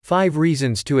5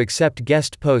 reasons to accept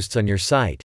guest posts on your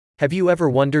site. Have you ever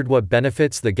wondered what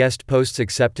benefits the guest posts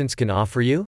acceptance can offer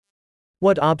you?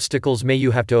 What obstacles may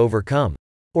you have to overcome?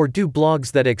 Or do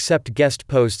blogs that accept guest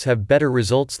posts have better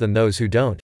results than those who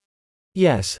don't?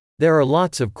 Yes, there are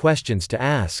lots of questions to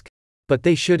ask. But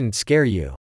they shouldn't scare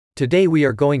you. Today we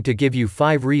are going to give you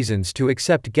 5 reasons to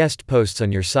accept guest posts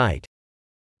on your site.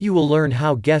 You will learn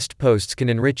how guest posts can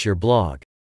enrich your blog.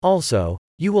 Also,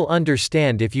 you will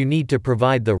understand if you need to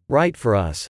provide the "Write for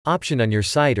Us" option on your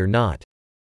site or not.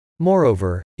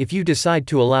 Moreover, if you decide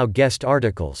to allow guest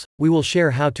articles, we will share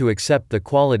how to accept the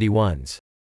quality ones.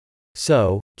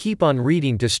 So, keep on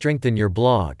reading to strengthen your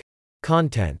blog.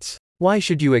 Contents. Why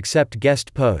should you accept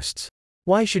guest posts?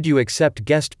 Why should you accept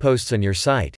guest posts on your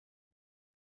site?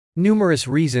 Numerous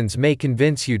reasons may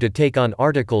convince you to take on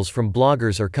articles from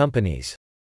bloggers or companies.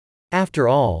 After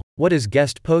all, what is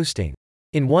guest posting?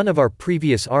 In one of our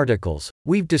previous articles,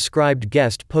 we've described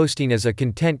guest posting as a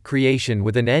content creation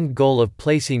with an end goal of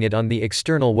placing it on the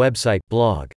external website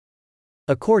blog.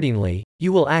 Accordingly,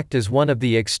 you will act as one of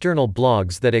the external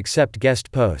blogs that accept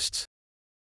guest posts.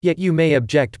 Yet you may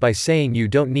object by saying you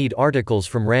don't need articles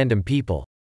from random people.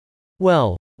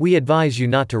 Well, we advise you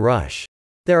not to rush.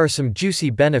 There are some juicy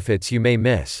benefits you may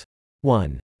miss.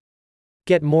 1.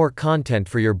 Get more content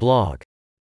for your blog.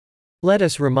 Let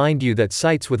us remind you that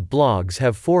sites with blogs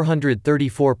have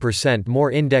 434%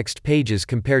 more indexed pages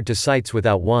compared to sites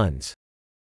without ones.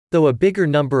 Though a bigger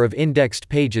number of indexed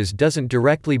pages doesn't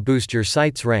directly boost your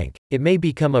site's rank, it may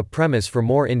become a premise for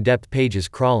more in-depth pages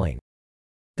crawling.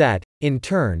 That, in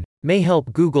turn, may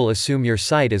help Google assume your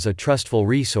site as a trustful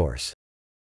resource.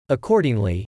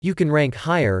 Accordingly, you can rank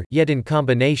higher, yet in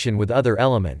combination with other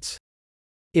elements.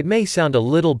 It may sound a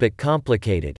little bit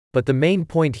complicated, but the main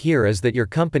point here is that your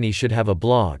company should have a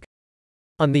blog.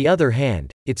 On the other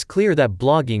hand, it's clear that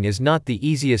blogging is not the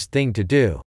easiest thing to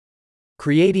do.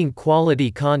 Creating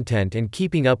quality content and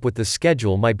keeping up with the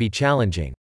schedule might be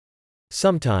challenging.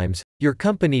 Sometimes, your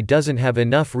company doesn't have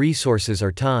enough resources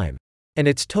or time. And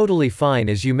it's totally fine,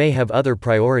 as you may have other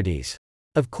priorities.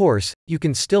 Of course, you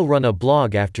can still run a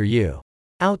blog after you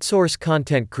outsource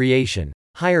content creation,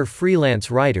 hire freelance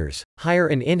writers, hire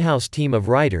an in-house team of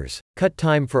writers, cut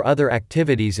time for other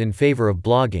activities in favor of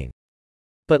blogging.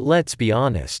 But let's be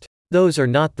honest, those are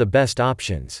not the best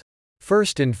options.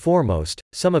 First and foremost,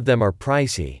 some of them are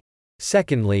pricey.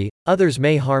 Secondly, others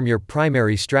may harm your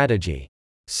primary strategy.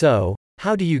 So,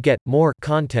 how do you get more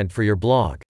content for your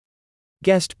blog?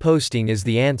 Guest posting is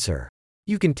the answer.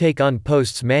 You can take on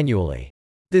posts manually.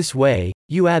 This way,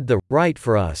 you add the "Write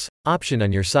for Us" option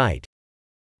on your site.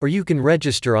 Or you can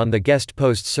register on the guest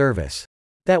post service.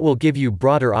 That will give you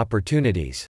broader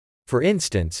opportunities. For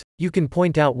instance, you can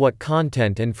point out what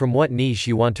content and from what niche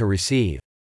you want to receive.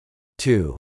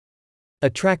 2.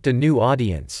 Attract a new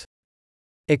audience.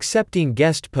 Accepting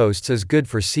guest posts is good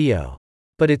for SEO.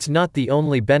 But it's not the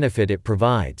only benefit it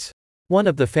provides. One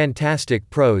of the fantastic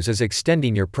pros is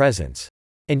extending your presence.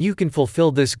 And you can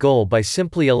fulfill this goal by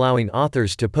simply allowing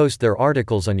authors to post their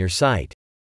articles on your site.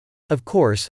 Of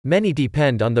course, many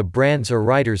depend on the brand's or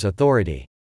writer's authority.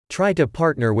 Try to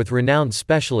partner with renowned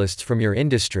specialists from your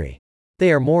industry.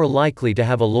 They are more likely to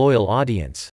have a loyal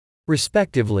audience.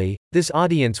 Respectively, this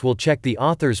audience will check the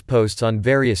author's posts on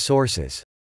various sources.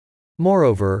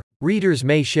 Moreover, readers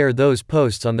may share those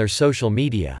posts on their social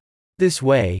media. This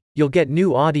way, you'll get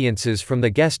new audiences from the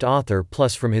guest author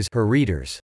plus from his/her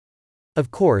readers.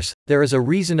 Of course, there is a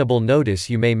reasonable notice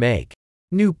you may make.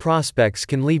 New prospects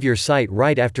can leave your site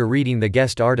right after reading the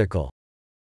guest article.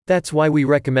 That's why we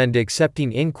recommend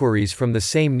accepting inquiries from the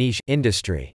same niche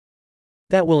industry.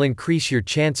 That will increase your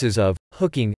chances of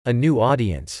hooking a new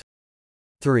audience.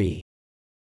 3.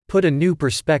 Put a new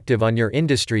perspective on your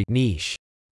industry niche.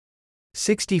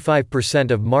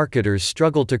 65% of marketers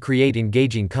struggle to create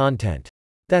engaging content.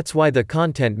 That's why the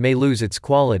content may lose its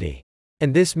quality.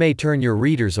 And this may turn your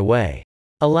readers away.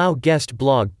 Allow guest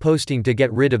blog posting to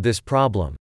get rid of this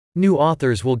problem. New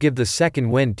authors will give the second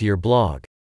wind to your blog.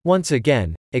 Once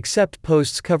again, accept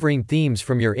posts covering themes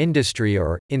from your industry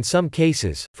or, in some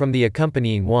cases, from the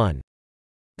accompanying one.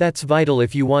 That's vital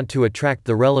if you want to attract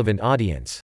the relevant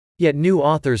audience. Yet new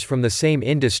authors from the same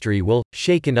industry will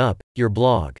shaken up your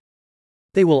blog.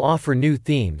 They will offer new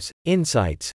themes,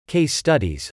 insights, case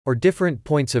studies, or different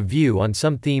points of view on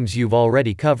some themes you've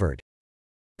already covered.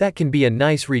 That can be a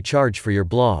nice recharge for your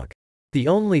blog. The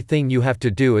only thing you have to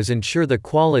do is ensure the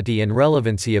quality and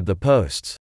relevancy of the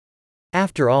posts.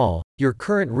 After all, your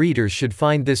current readers should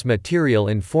find this material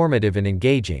informative and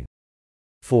engaging.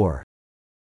 4.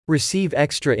 Receive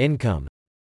extra income.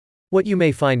 What you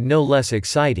may find no less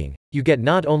exciting, you get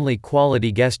not only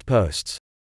quality guest posts,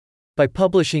 By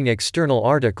publishing external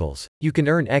articles, you can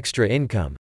earn extra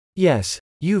income. Yes,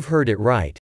 you've heard it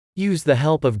right. Use the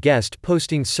help of guest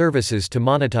posting services to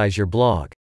monetize your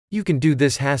blog. You can do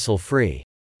this hassle-free.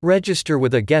 Register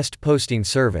with a guest posting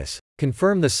service,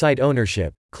 confirm the site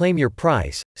ownership, claim your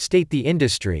price, state the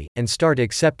industry, and start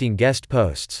accepting guest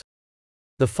posts.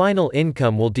 The final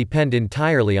income will depend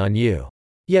entirely on you.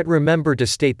 Yet remember to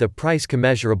state the price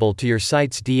commensurable to your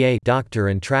site's DA doctor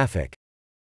and traffic.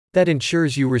 That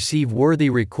ensures you receive worthy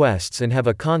requests and have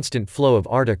a constant flow of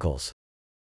articles.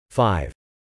 5.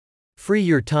 Free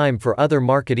your time for other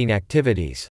marketing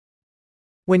activities.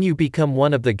 When you become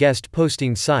one of the guest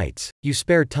posting sites, you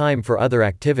spare time for other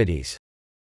activities.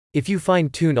 If you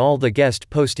fine-tune all the guest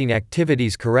posting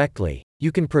activities correctly,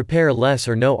 you can prepare less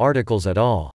or no articles at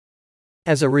all.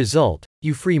 As a result,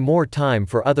 you free more time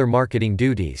for other marketing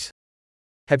duties.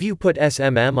 Have you put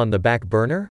SMM on the back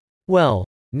burner? Well,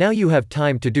 now you have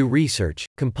time to do research,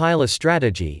 compile a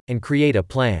strategy, and create a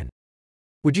plan.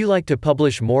 Would you like to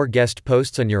publish more guest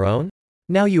posts on your own?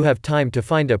 Now you have time to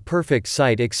find a perfect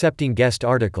site accepting guest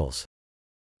articles.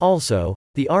 Also,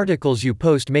 the articles you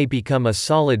post may become a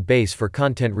solid base for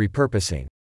content repurposing.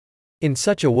 In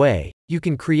such a way, you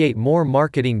can create more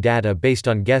marketing data based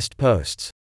on guest posts.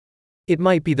 It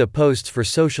might be the posts for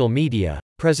social media,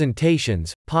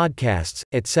 presentations, podcasts,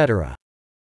 etc.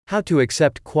 How to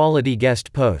accept quality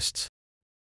guest posts.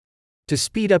 To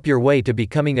speed up your way to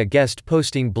becoming a guest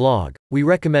posting blog, we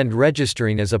recommend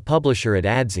registering as a publisher at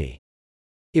Adsy.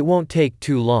 It won't take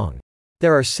too long.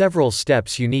 There are several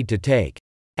steps you need to take.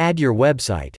 Add your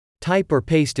website. Type or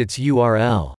paste its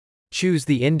URL. Choose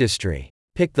the industry.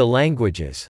 Pick the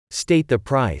languages. State the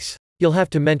price. You'll have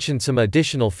to mention some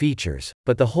additional features,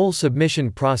 but the whole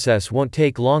submission process won't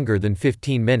take longer than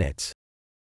 15 minutes.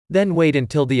 Then wait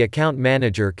until the account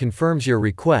manager confirms your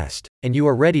request, and you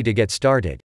are ready to get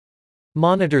started.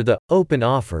 Monitor the Open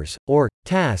Offers, or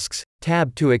Tasks,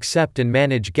 tab to accept and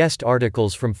manage guest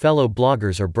articles from fellow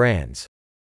bloggers or brands.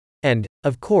 And,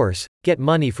 of course, get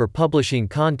money for publishing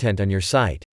content on your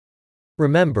site.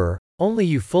 Remember, only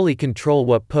you fully control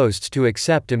what posts to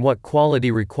accept and what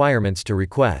quality requirements to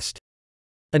request.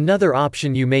 Another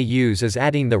option you may use is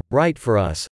adding the Write for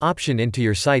Us option into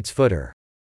your site's footer.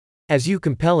 As you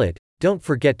compile it, don't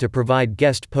forget to provide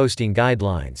guest posting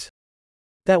guidelines.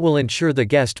 That will ensure the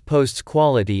guest post's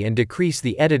quality and decrease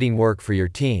the editing work for your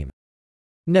team.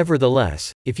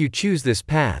 Nevertheless, if you choose this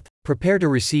path, prepare to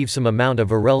receive some amount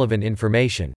of irrelevant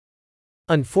information.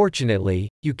 Unfortunately,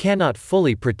 you cannot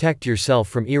fully protect yourself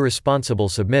from irresponsible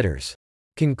submitters.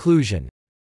 Conclusion.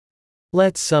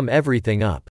 Let's sum everything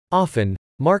up. Often,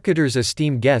 marketers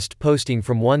esteem guest posting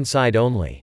from one side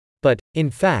only. But, in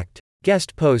fact,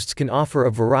 guest posts can offer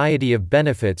a variety of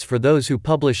benefits for those who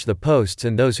publish the posts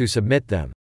and those who submit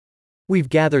them. We've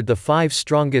gathered the 5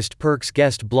 strongest perks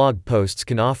guest blog posts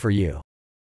can offer you.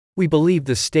 We believe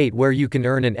the state where you can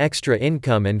earn an extra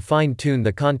income and fine-tune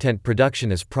the content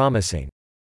production is promising.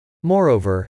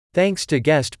 Moreover, thanks to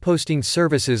guest posting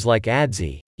services like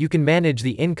Adsy, you can manage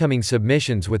the incoming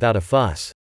submissions without a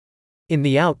fuss. In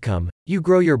the outcome, you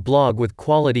grow your blog with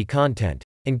quality content,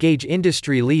 engage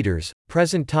industry leaders,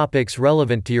 present topics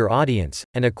relevant to your audience,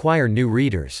 and acquire new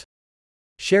readers.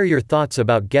 Share your thoughts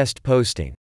about guest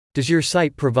posting. Does your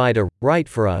site provide a Write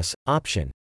for Us option?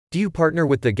 Do you partner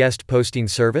with the guest posting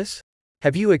service?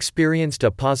 Have you experienced a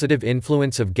positive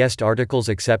influence of guest articles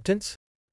acceptance?